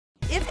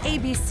If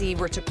ABC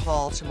were to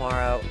call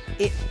tomorrow,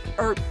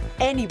 or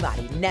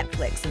anybody,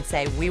 Netflix, and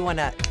say, we want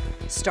to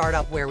start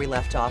up where we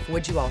left off,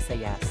 would you all say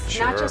yes?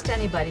 Sure. Not just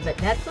anybody, but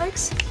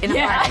Netflix?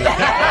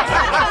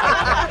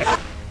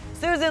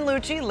 Susan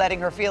Lucci letting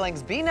her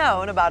feelings be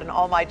known about an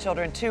All My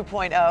Children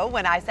 2.0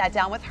 when I sat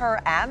down with her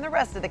and the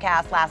rest of the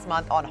cast last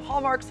month on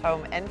Hallmark's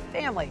Home and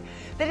Family.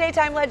 The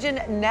daytime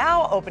legend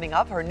now opening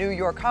up her New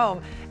York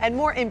home and,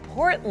 more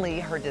importantly,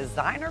 her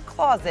designer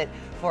closet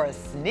for a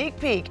sneak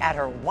peek at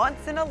her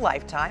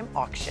once-in-a-lifetime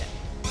auction.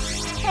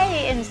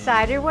 Hey,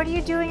 Insider, what are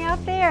you doing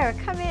out there?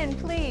 Come in,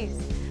 please.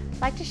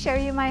 I'd like to show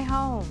you my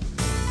home.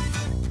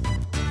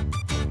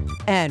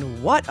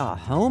 And what a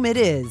home it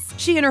is.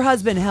 She and her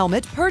husband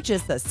Helmut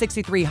purchased the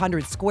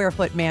 6,300 square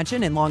foot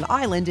mansion in Long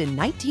Island in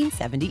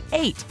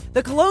 1978.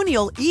 The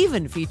colonial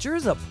even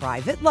features a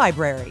private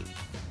library.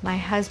 My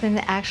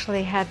husband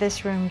actually had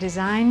this room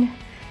designed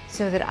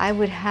so that I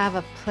would have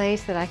a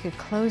place that I could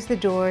close the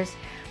doors,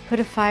 put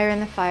a fire in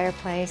the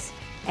fireplace,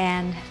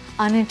 and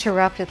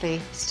uninterruptedly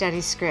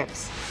study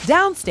scripts.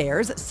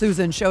 Downstairs,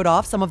 Susan showed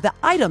off some of the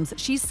items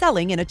she's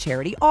selling in a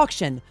charity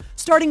auction,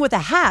 starting with a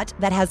hat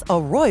that has a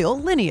royal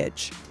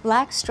lineage.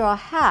 Black straw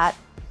hat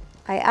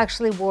I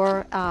actually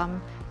wore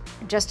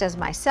just as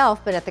myself,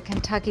 but at the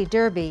Kentucky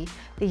Derby,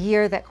 the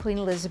year that Queen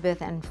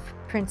Elizabeth and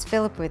Prince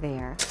Philip were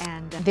there.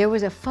 And there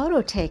was a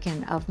photo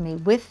taken of me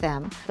with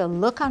them. The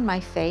look on my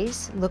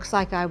face looks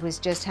like I was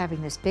just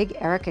having this big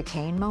Erica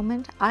Kane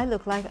moment. I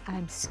look like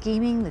I'm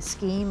scheming the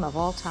scheme of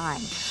all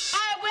time.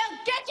 I will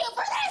get you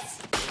for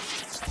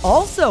this!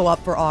 Also up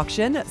for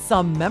auction,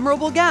 some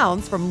memorable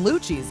gowns from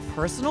Lucci's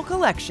personal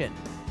collection.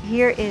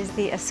 Here is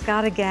the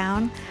Escada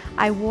gown.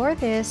 I wore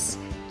this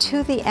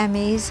to the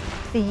Emmys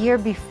the year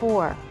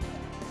before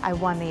I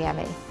won the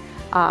Emmy.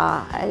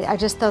 I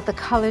just thought the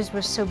colors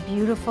were so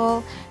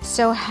beautiful,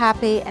 so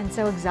happy, and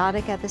so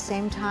exotic at the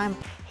same time.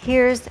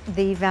 Here's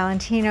the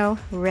Valentino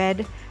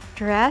red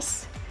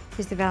dress.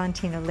 Here's the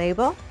Valentino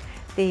label.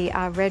 The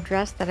red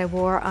dress that I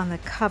wore on the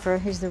cover.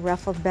 Here's the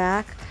ruffled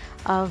back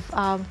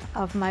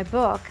of my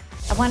book.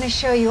 I want to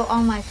show you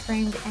all my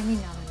framed Emmy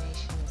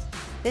nominations.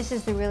 This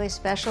is the really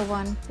special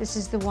one. This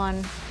is the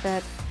one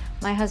that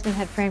my husband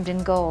had framed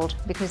in gold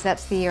because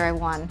that's the year I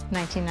won,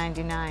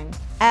 1999.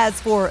 As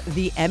for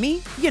the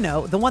Emmy, you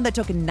know, the one that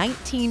took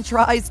 19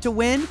 tries to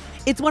win,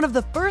 it's one of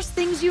the first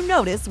things you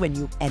notice when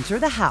you enter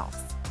the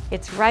house.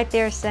 It's right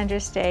there center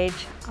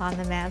stage on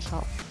the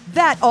mantle.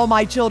 That All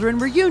My Children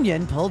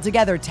reunion pulled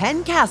together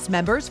 10 cast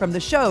members from the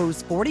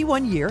show's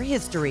 41-year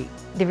history.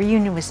 The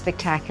reunion was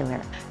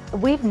spectacular.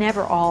 We've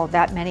never all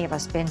that many of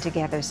us been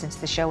together since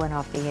the show went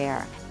off the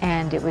air,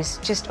 and it was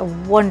just a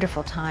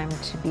wonderful time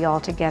to be all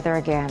together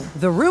again.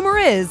 The rumor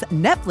is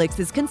Netflix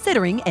is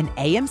considering an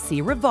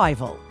AMC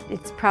revival.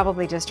 It's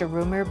probably just a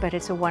rumor, but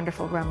it's a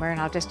wonderful rumor, and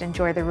I'll just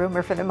enjoy the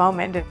rumor for the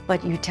moment.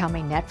 But you tell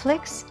me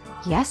Netflix?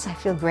 Yes, I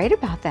feel great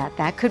about that.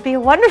 That could be a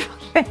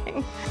wonderful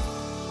thing.